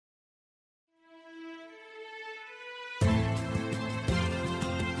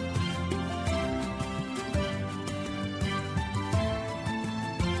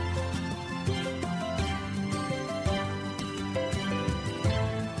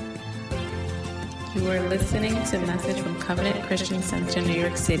You are listening to a message from Covenant Christian Center, New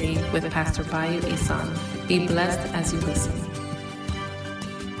York City, with Pastor Bayu Isan. Be blessed as you listen.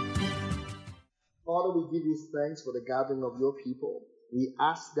 Father, we give you thanks for the gathering of your people. We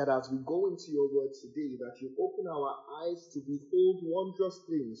ask that as we go into your word today, that you open our eyes to behold wondrous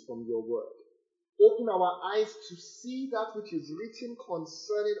things from your word. Open our eyes to see that which is written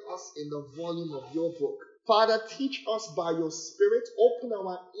concerning us in the volume of your book. Father, teach us by your Spirit. Open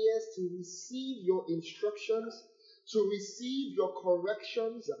our ears to receive your instructions, to receive your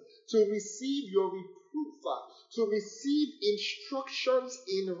corrections, to receive your reproof, to receive instructions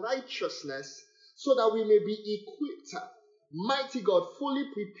in righteousness, so that we may be equipped, mighty God, fully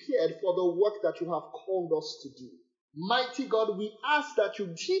prepared for the work that you have called us to do. Mighty God, we ask that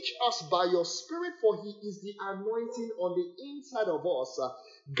you teach us by your Spirit, for he is the anointing on the inside of us,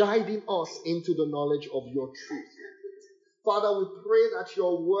 guiding us into the knowledge of your truth. Father, we pray that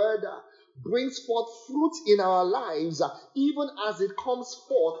your word brings forth fruit in our lives, even as it comes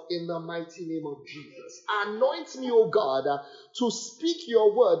forth in the mighty name of Jesus. Anoint me, O God, to speak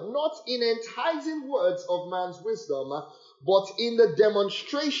your word, not in enticing words of man's wisdom, but in the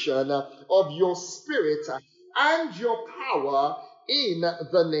demonstration of your Spirit and your power, in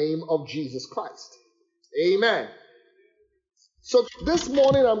the name of Jesus Christ. Amen. So this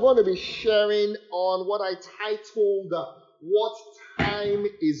morning I'm going to be sharing on what I titled, What Time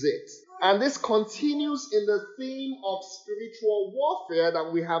Is It? And this continues in the theme of spiritual warfare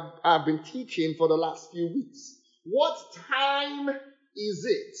that we have been teaching for the last few weeks. What time is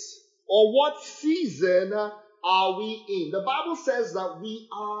it? Or what season are we in? The Bible says that we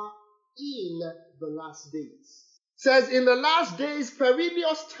are in the last days. It says in the last days,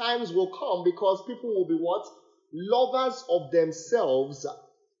 perilous times will come because people will be what? Lovers of themselves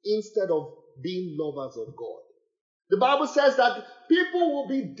instead of being lovers of God. The Bible says that people will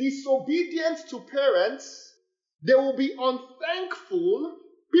be disobedient to parents. They will be unthankful.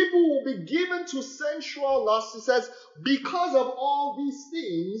 People will be given to sensual lust. It says, because of all these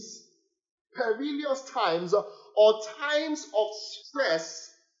things, perilous times or times of stress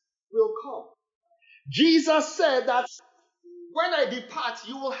will come. Jesus said that when I depart,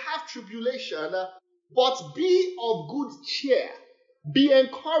 you will have tribulation, but be of good cheer. Be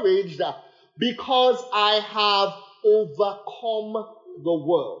encouraged because I have overcome the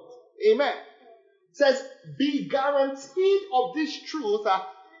world. Amen. It says, be guaranteed of this truth.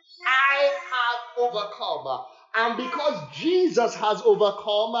 I have overcome. And because Jesus has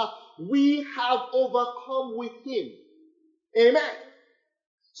overcome, we have overcome with him. Amen.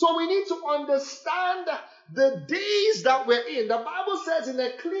 So we need to understand the days that we're in. The Bible says in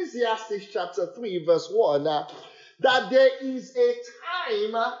Ecclesiastes chapter 3 verse 1 that there is a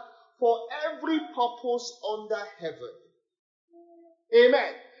time for every purpose under heaven.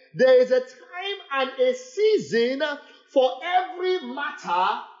 Amen. There is a time and a season for every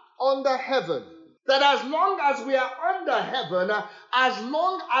matter under heaven. That as long as we are under heaven, as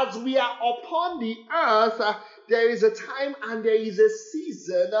long as we are upon the earth, there is a time and there is a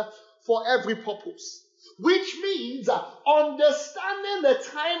season for every purpose. Which means understanding the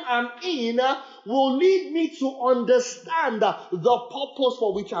time I'm in will lead me to understand the purpose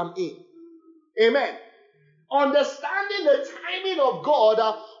for which I'm in. Amen. Understanding the timing of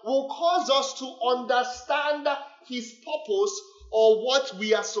God will cause us to understand his purpose or what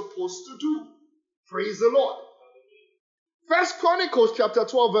we are supposed to do. Praise the Lord. First Chronicles chapter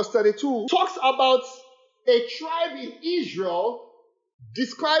 12 verse 32 talks about a tribe in Israel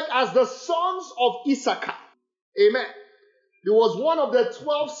described as the sons of Issachar. Amen. He was one of the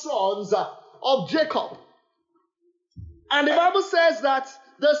 12 sons of Jacob. And the Bible says that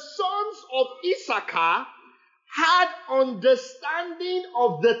the sons of Issachar had understanding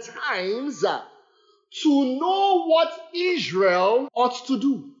of the times to know what Israel ought to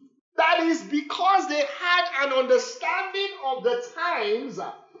do. That is because they had an understanding of the times,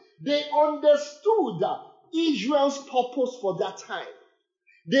 they understood Israel's purpose for that time.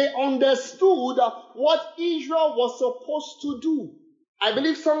 They understood what Israel was supposed to do. I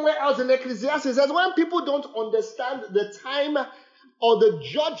believe somewhere else in Ecclesiastes it says when people don't understand the time or the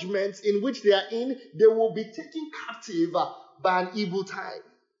judgments in which they are in, they will be taken captive by an evil time.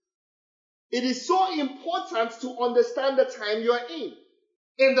 It is so important to understand the time you are in.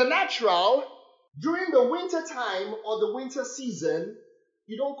 In the natural, during the winter time or the winter season,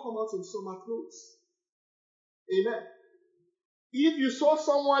 you don't come out in summer clothes. Amen. If you saw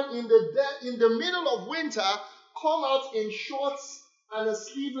someone in the middle of winter come out in shorts and a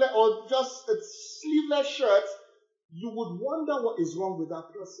sleeveless or just a sleeveless shirt, you would wonder what is wrong with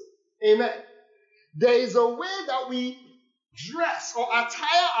that person. Amen. There is a way that we dress or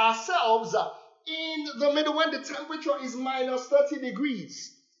attire ourselves in the middle when the temperature is minus 30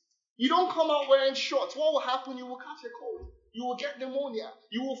 degrees. You don't come out wearing shorts. What will happen? You will catch a cold. You will get pneumonia.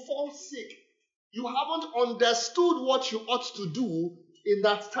 You will fall sick. You haven't understood what you ought to do in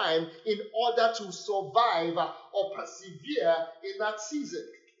that time in order to survive or persevere in that season.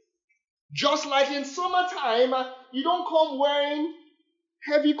 Just like in summertime, you don't come wearing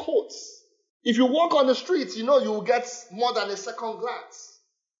heavy coats. If you walk on the streets, you will get more than a second glance.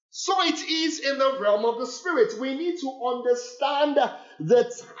 So it is in the realm of the Spirit. We need to understand the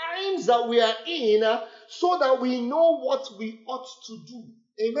times that we are in so that we know what we ought to do.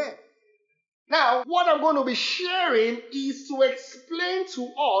 Amen. Now, what I'm going to be sharing is to explain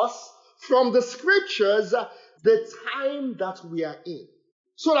to us from the scriptures the time that we are in,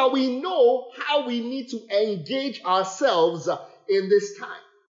 so that we know how we need to engage ourselves in this time.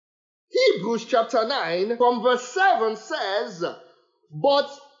 Hebrews chapter 9 from verse 7 says, but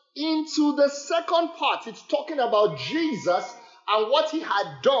into the second part, it's talking about Jesus and what he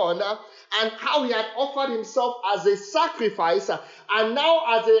had done and how he had offered himself as a sacrifice, and now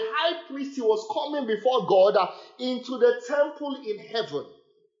as a high priest he was coming before God into the temple in heaven.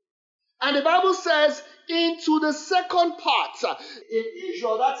 And the Bible says into the second part. In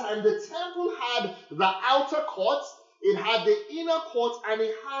Israel that time, the temple had the outer court, it had the inner court, and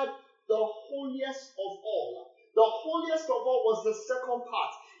it had the holiest of all. The holiest of all was the second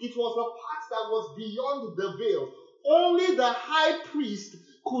part. It was the part that was beyond the veil. Only the high priest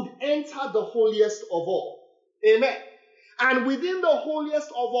could enter the holiest of all. Amen. And within the holiest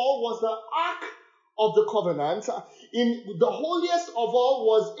of all was the ark of the covenant. In the holiest of all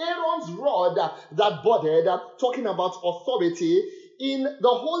was Aaron's rod that budded, talking about authority. In the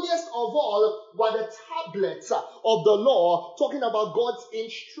holiest of all were the tablets of the law, talking about God's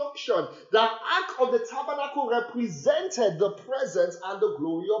instruction. The ark of the tabernacle represented the presence and the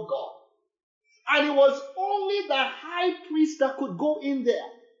glory of God. And it was only the high priest that could go in there.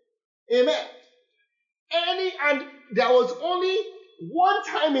 Amen. And there was only one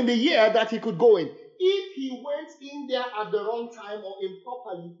time in the year that he could go in. If he went in there at the wrong time or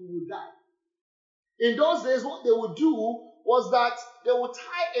improperly, he would die. In those days, what they would do was that they would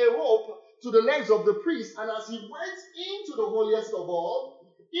tie a rope to the legs of the priest, and as he went into the holiest of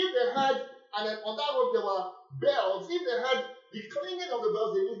all, if they heard, and then on that rope there were bells, if they heard the clanging of the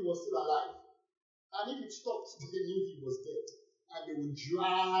bells, they knew he was still alive. And if it stopped, they knew he was dead. And they would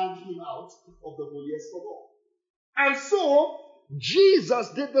drag him out of the holiest of all. And so, Jesus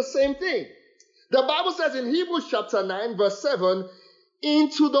did the same thing. The Bible says in Hebrews chapter 9, verse 7,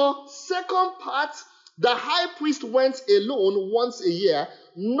 into the second part, the high priest went alone once a year,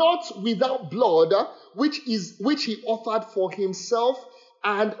 not without blood, which he offered for himself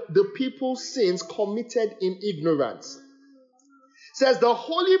and the people's sins committed in ignorance. It says the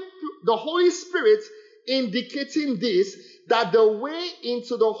Holy Spirit indicating this, that the way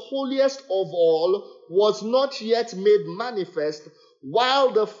into the holiest of all was not yet made manifest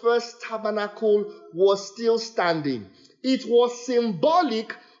while the first tabernacle was still standing. It was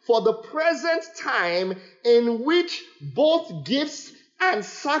symbolic for the present time in which both gifts and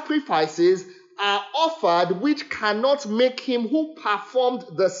sacrifices are offered, which cannot make him who performed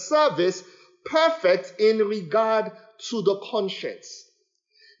the service perfect in regard to the conscience.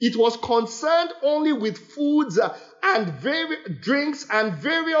 It was concerned only with foods and drinks and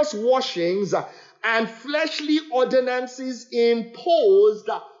various washings and fleshly ordinances imposed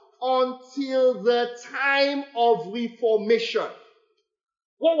until the time of Reformation.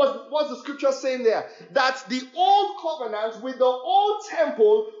 What's the scripture saying there? That the old covenant with the old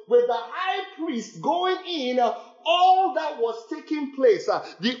temple, with the high priest going in, all that was taking place,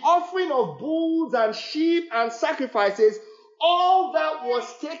 the offering of bulls and sheep and sacrifices, all that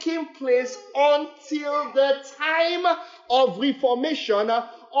was taking place until the time of Reformation,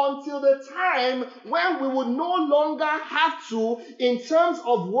 until the time when we would no longer have to, in terms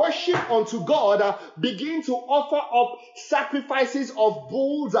of worship unto God, begin to offer up sacrifices of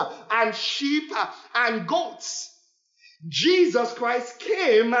bulls and sheep and goats. Jesus Christ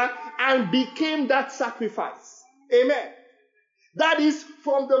came and became that sacrifice. Amen. That is,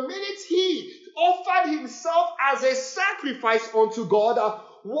 from the minute he offered himself as a sacrifice unto God,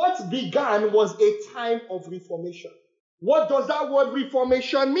 what began was a time of reformation. What does that word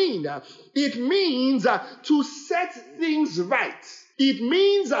reformation mean? It means to set things right. It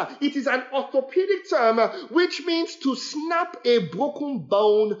means it is an orthopedic term, which means to snap a broken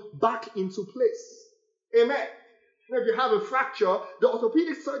bone back into place. Amen. If you have a fracture, the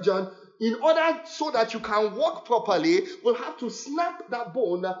orthopedic surgeon, in order so that you can walk properly, will have to snap that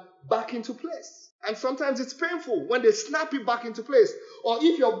bone back into place. And sometimes it's painful when they snap it back into place. Or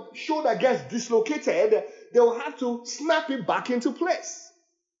if your shoulder gets dislocated, they will have to snap it back into place.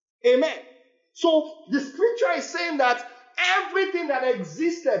 Amen. So the scripture is saying that everything that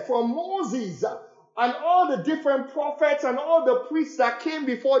existed from Moses and all the different prophets and all the priests that came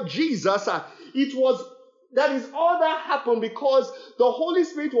before Jesus, that is all that happened because the Holy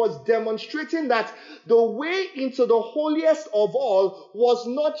Spirit was demonstrating that the way into the holiest of all was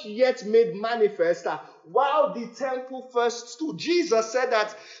not yet made manifest while the temple first stood. Jesus said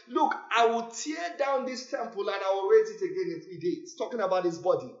that, look, I will tear down this temple and I will raise it again in 3 days. Talking about his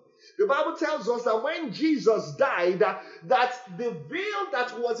body. The Bible tells us that when Jesus died, that the veil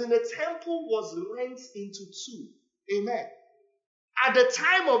that was in the temple was rent into two. Amen. At the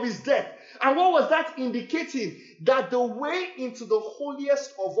time of his death. And what was that indicating? That the way into the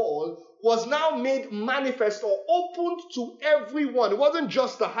holiest of all was now made manifest or opened to everyone. It wasn't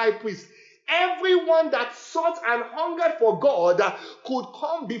just the high priest. Everyone that sought and hungered for God could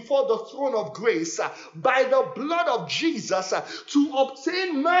come before the throne of grace by the blood of Jesus to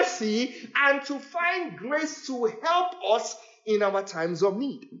obtain mercy and to find grace to help us in our times of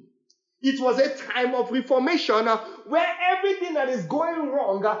need. It was a time of reformation where everything that is going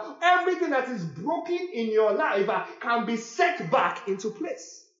wrong, everything that is broken in your life can be set back into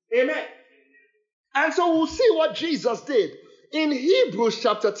place. Amen. And so we'll see what Jesus did. In Hebrews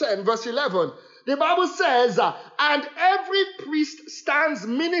chapter 10, verse 11, the Bible says, and every priest stands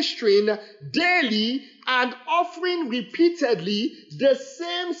ministering daily and offering repeatedly the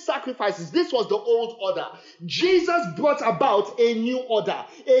same sacrifices. This was the old order. Jesus brought about a new order,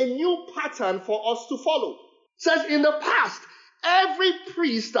 a new pattern for us to follow. It says in the past, every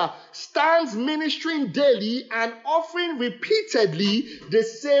priest stands ministering daily and offering repeatedly the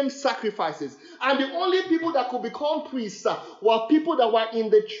same sacrifices. And the only people that could become priests were people that were in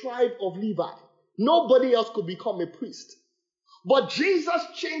the tribe of Levi. Nobody else could become a priest. But Jesus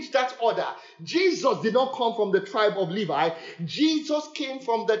changed that order. Jesus did not come from the tribe of Levi. Jesus came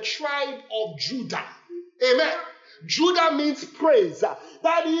from the tribe of Judah. Amen. Judah means praise.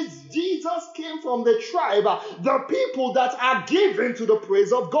 That is, Jesus came from the tribe, the people that are given to the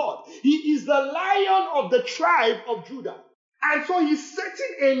praise of God. He is the Lion of the tribe of Judah. And so he's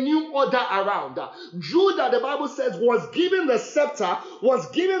setting a new order around. Judah, the Bible says, was given the scepter, was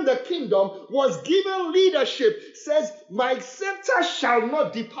given the kingdom, was given leadership. Says, my scepter shall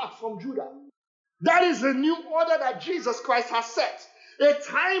not depart from Judah. That is the new order that Jesus Christ has set. A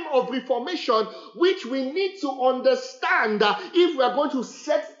time of reformation which we need to understand if we are going to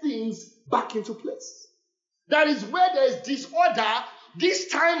set things back into place. That is where there is disorder. This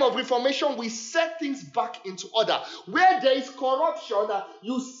time of reformation, we set things back into order. Where there is corruption,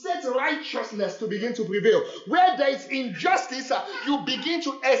 you set righteousness to begin to prevail. Where there is injustice, you begin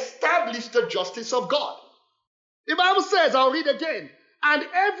to establish the justice of God. The Bible says, I'll read again, and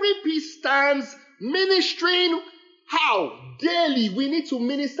every priest stands ministering. How? Daily, we need to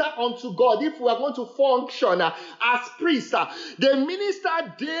minister unto God if we are going to function as priests. They minister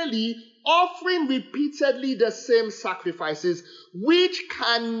daily, offering repeatedly the same sacrifices, which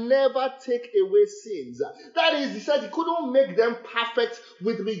can never take away sins. That is, he said he couldn't make them perfect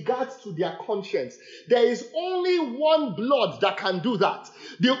with regards to their conscience. There is only one blood that can do that.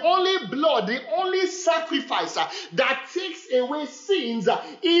 The only blood, the only sacrifice that takes away sins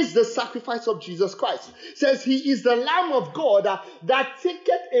is the sacrifice of Jesus Christ. It says he is the Lamb of God that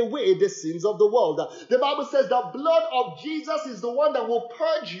taketh away the sins of the world. The Bible says the blood of Jesus is the one that will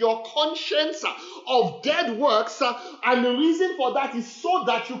purge your conscience of dead works, and the reason for that is so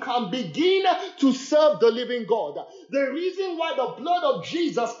that you can begin to serve the living God. The reason why the blood of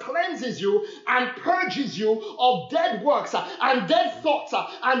Jesus cleanses you and purges you of dead works and dead thoughts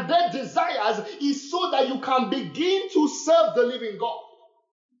and dead desires is so that you can begin to serve the living God.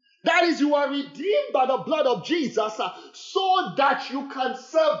 That is, you are redeemed by the blood of Jesus so that you can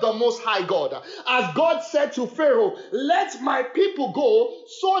serve the Most High God. As God said to Pharaoh, let my people go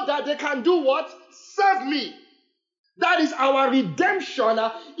so that they can do what? Serve me. That is our redemption.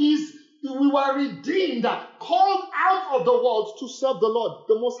 We were redeemed, called out of the world to serve the Lord,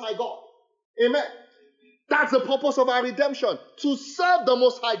 the Most High God. Amen. That's the purpose of our redemption, to serve the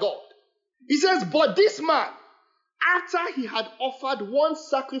Most High God. He says, but this man, after he had offered one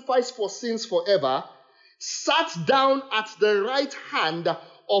sacrifice for sins forever, sat down at the right hand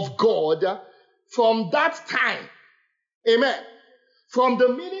of God from that time. Amen. From the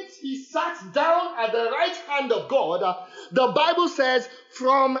minute he sat down at the right hand of God, the Bible says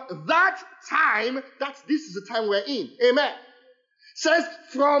from that time, this is the time we're in. Amen. Says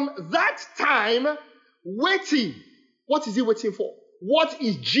from that time, waiting. What is he waiting for? What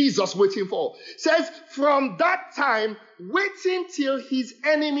is Jesus waiting for? It says, from that time, waiting till his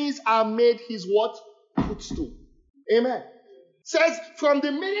enemies are made his what? Footstool. Amen. It says, from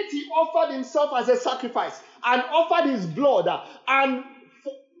the minute he offered himself as a sacrifice and offered his blood and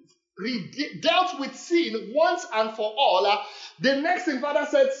dealt with sin once and for all, the next thing Father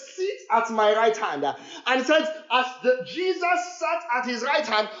said, sit at my right hand. And it says, as Jesus sat at his right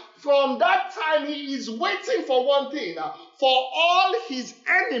hand, from that time he is waiting for one thing, for all his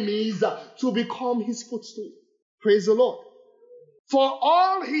enemies to become his footstool. Praise the Lord. For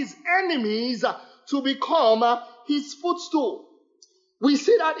all his enemies to become his footstool. We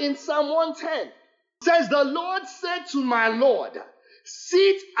see that in Psalm 110. It says, the Lord said to my Lord,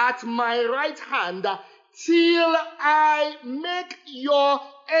 sit at my right hand till I make your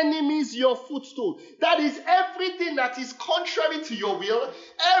enemies your footstool. That is everything that is contrary to your will,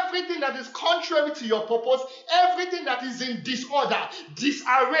 everything that is contrary to your purpose, everything that is in disorder,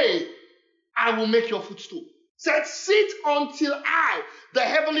 disarray, I will make your footstool. Said, sit until I, the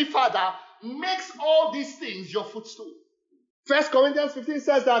Heavenly Father, makes all these things your footstool. 1 Corinthians 15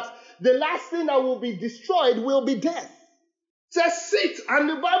 says that the last thing that will be destroyed will be death. It says sit, and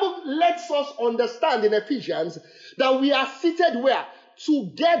the Bible lets us understand in Ephesians that we are seated where?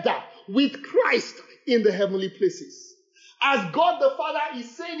 Together with Christ in the heavenly places. As God the Father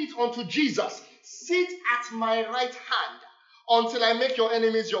is saying it unto Jesus, sit at my right hand until I make your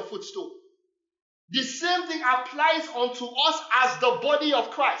enemies your footstool. The same thing applies unto us as the body of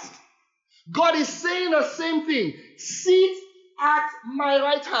Christ. God is saying the same thing. Sit at my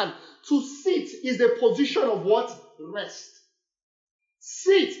right hand. To sit is a position of what? Rest.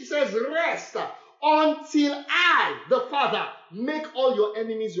 Sit, he says, rest until I, the Father, make all your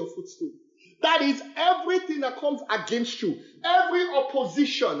enemies your footstool. That is everything that comes against you, every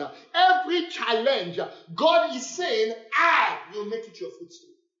opposition, every challenge. God is saying, I will make it your footstool.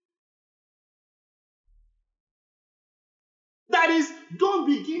 That is, don't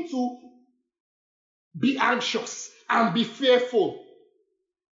begin to be anxious and be fearful.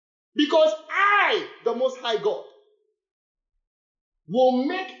 Because I, the Most High God, will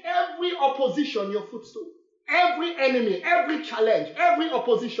make every opposition your footstool. Every enemy, every challenge, every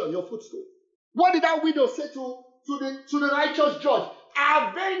opposition your footstool. What did that widow say to the righteous judge?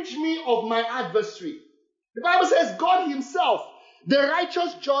 Avenge me of my adversary. The Bible says God himself, the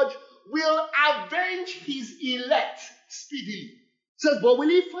righteous judge, will avenge his elect speedily. It says, but will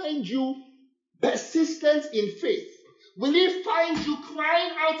he find you persistent in faith? Will he find you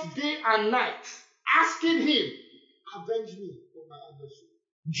crying out day and night, asking him, avenge me of my adversary?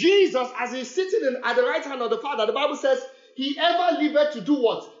 Jesus, as he's sitting at the right hand of the Father, the Bible says, he ever lived to do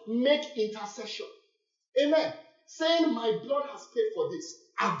what? Make intercession. Amen. Saying, my blood has paid for this.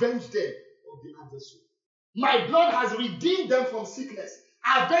 Avenge them of the adversary. My blood has redeemed them from sickness.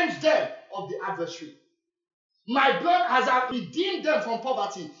 Avenge them of the adversary. My blood has redeemed them from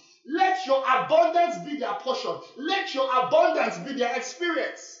poverty. Let your abundance be their portion. Let your abundance be their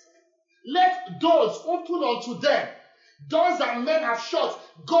experience. Let doors open unto them. Doors that men have shut,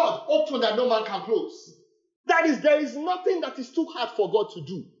 God open that no man can close. That is, there is nothing that is too hard for God to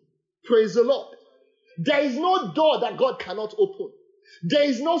do. Praise the Lord. There is no door that God cannot open. There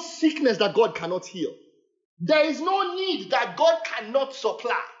is no sickness that God cannot heal. There is no need that God cannot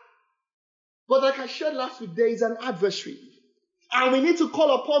supply. But like I shared last week, there is an adversary. And we need to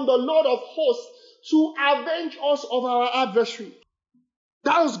call upon the Lord of hosts to avenge us of our adversary.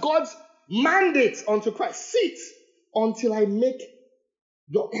 That was God's mandate unto Christ. Sit until I make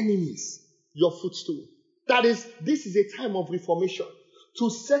your enemies your footstool. That is, this is a time of reformation to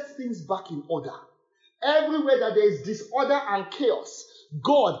set things back in order. Everywhere that there is disorder and chaos,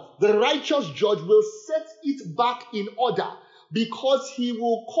 God, the righteous judge, will set it back in order because he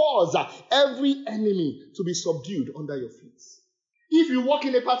will cause every enemy to be subdued under your feet. If you walk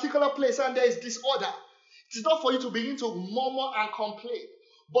in a particular place and there is disorder, it is not for you to begin to murmur and complain,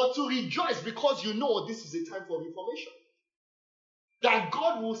 but to rejoice because you know this is a time for reformation. That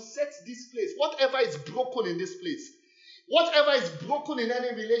God will set this place, whatever is broken in this place, whatever is broken in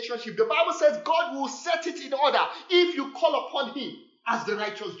any relationship, the Bible says God will set it in order if you call upon him as the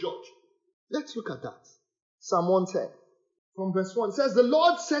righteous judge. Let's look at that. Psalm 110 from verse 1. It says, the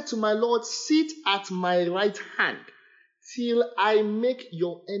Lord said to my Lord, sit at my right hand till I make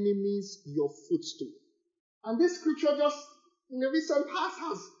your enemies your footstool. And this scripture just in the recent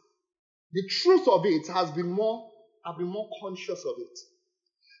past the truth of it I've been more conscious of it.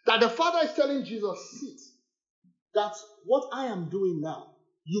 That the Father is telling Jesus, sit. That what I am doing now,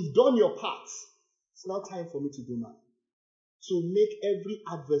 you've done your part. It's now time for me to do mine. To make every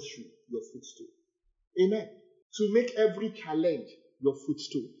adversary your footstool. Amen. To make every challenge your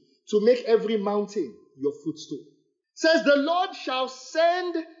footstool. To make every mountain your footstool. Says the Lord shall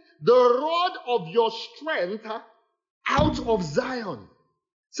send the rod of your strength out of Zion.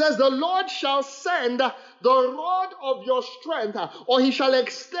 Says the Lord shall send the rod of your strength, or he shall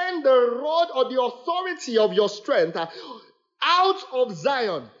extend the rod or the authority of your strength out of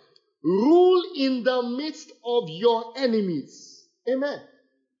Zion. Rule in the midst of your enemies. Amen.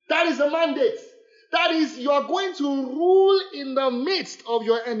 That is the mandate. That is, you are going to rule in the midst of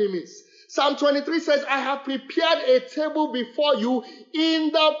your enemies. Psalm 23 says, I have prepared a table before you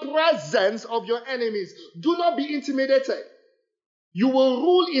in the presence of your enemies. Do not be intimidated. You will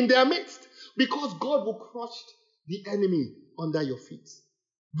rule in their midst because God will crush the enemy under your feet.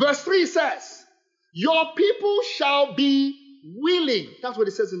 Verse 3 says, your people shall be willing. That's what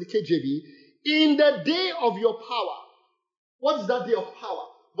it says in the KJV. In the day of your power. What is that day of power?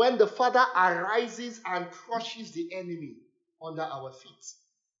 When the Father arises and crushes the enemy under our feet.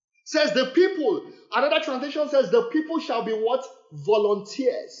 Says the people, another translation says the people shall be what?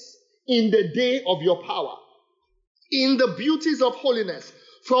 Volunteers in the day of your power. In the beauties of holiness,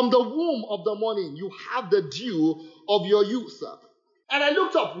 from the womb of the morning, you have the dew of your youth. And I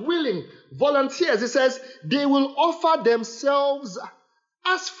looked up, willing volunteers. It says, they will offer themselves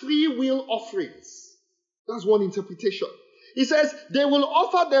as free will offerings. That's one interpretation. It says, they will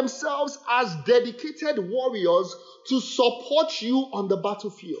offer themselves as dedicated warriors to support you on the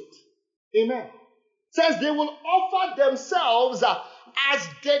battlefield. Amen. It says, they will offer themselves as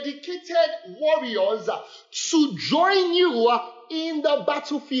dedicated warriors to join you in the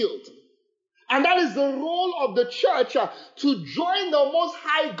battlefield. And that is the role of the church, to join the Most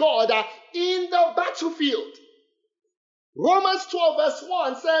High God in the battlefield. Romans 12 verse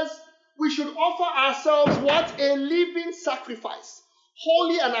 1 says, we should offer ourselves what? A living sacrifice,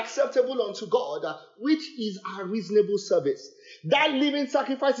 holy and acceptable unto God, which is our reasonable service. That living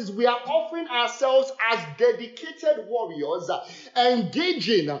sacrifice is we are offering ourselves as dedicated warriors,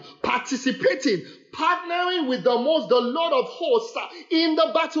 engaging, participating, partnering with the Lord of hosts in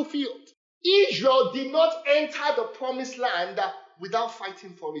the battlefield. Israel did not enter the promised land without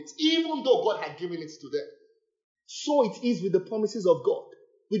fighting for it, even though God had given it to them. So it is with the promises of God.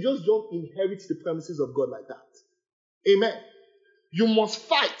 We just don't inherit the promises of God like that. Amen. You must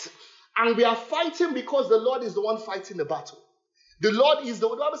fight. And we are fighting because the Lord is the one fighting the battle. The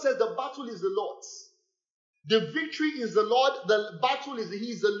Bible says the battle is the Lord's. The victory is the Lord. The battle is,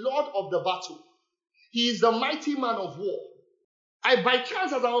 he is the Lord of the battle. He is the mighty man of war. I, by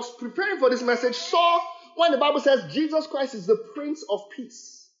chance, as I was preparing for this message, saw when the Bible says Jesus Christ is the Prince of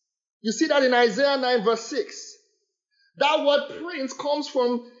Peace. You see that in Isaiah 9 verse 6. That word prince comes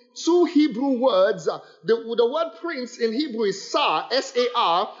from two Hebrew words. The word prince in Hebrew is sar,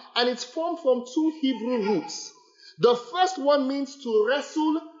 S-A-R, and it's formed from two Hebrew roots. The first one means to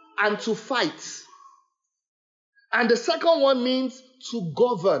wrestle and to fight. And the second one means to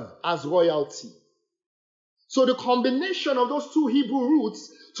govern as royalty. So the combination of those two Hebrew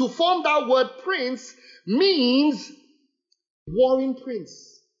roots to form that word prince means warring prince.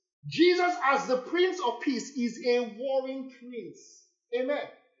 Jesus as the Prince of Peace is a warring prince. Amen.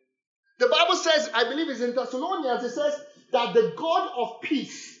 The Bible says, I believe it's in Thessalonians, it says that the God of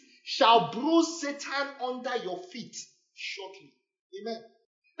peace shall bruise Satan under your feet shortly. Amen.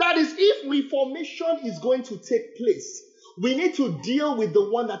 That is, if reformation is going to take place, we need to deal with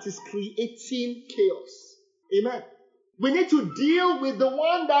the one that is creating chaos. Amen. We need to deal with the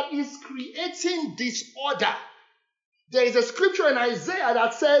one that is creating disorder. There is a scripture in Isaiah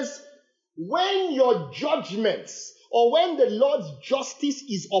that says, when your judgments or when the Lord's justice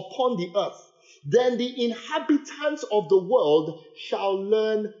is upon the earth, then the inhabitants of the world shall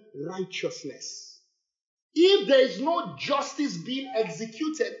learn righteousness. If there is no justice being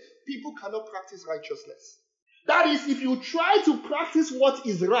executed, people cannot practice righteousness. That is, if you try to practice what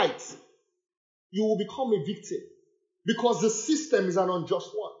is right, you will become a victim because the system is an unjust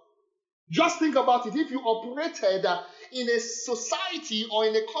one. Just think about it. If you operated in a society or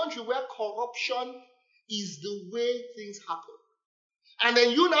in a country where corruption is the way things happen, and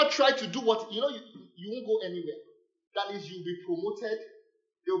then you now try to do what, you won't go anywhere. That is, you'll be promoted.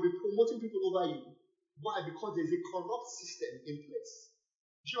 They'll be promoting people over you. Why? Because there's a corrupt system in place.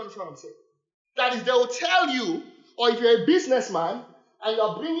 Do you understand what I'm saying? That is, they will tell you, or if you're a businessman and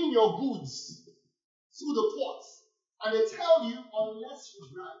you're bringing your goods through the ports, and they tell you, unless you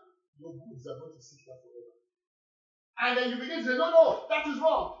bribe, your goods are going to sit there forever. And then you begin to say, no, that is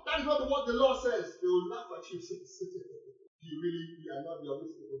wrong. That is not what the law says. They will laugh at you. You are not your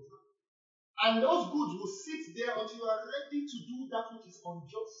wasting your time. And those goods will sit there until you are ready to do that which is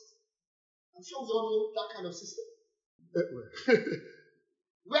unjust. I'm sure we all know that kind of system.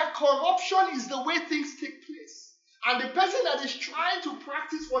 Where corruption is the way things take place. And the person that is trying to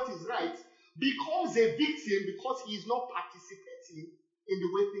practice what is right becomes a victim because he is not participating in the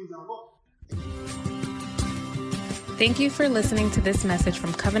way things are run. Thank you for listening to this message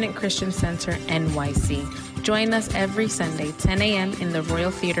from Covenant Christian Center, NYC. Join us every Sunday, 10 a.m. in the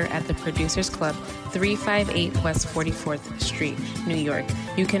Royal Theater at the Producers Club, 358 West 44th Street, New York.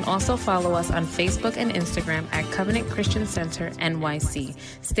 You can also follow us on Facebook and Instagram at Covenant Christian Center, NYC.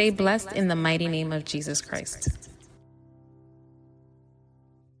 Stay blessed in the mighty name of Jesus Christ.